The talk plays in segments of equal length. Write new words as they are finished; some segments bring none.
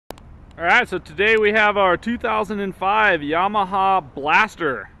Alright, so today we have our 2005 Yamaha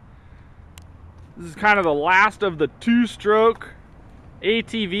Blaster. This is kind of the last of the two-stroke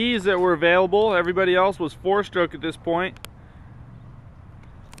ATVs that were available. Everybody else was four-stroke at this point.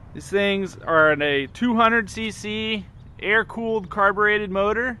 These things are in a 200cc air-cooled carbureted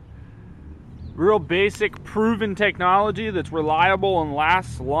motor. Real basic proven technology that's reliable and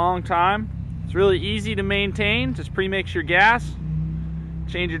lasts a long time. It's really easy to maintain. Just pre-mix your gas,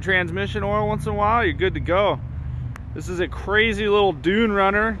 change your transmission oil once in a while, you're good to go. This is a crazy little dune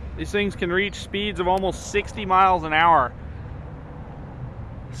runner. These things can reach speeds of almost 60 miles an hour.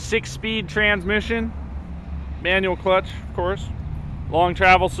 6-speed transmission, manual clutch, of course, long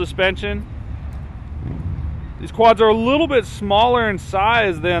travel suspension. These quads are a little bit smaller in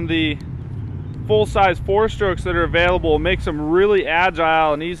size than the full-size four-strokes that are available. It makes them really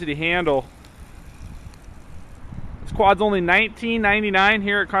agile and easy to handle. This quad's only $19.99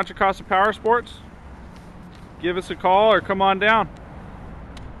 here at Contra Costa Powersports. Give us a call or come on down.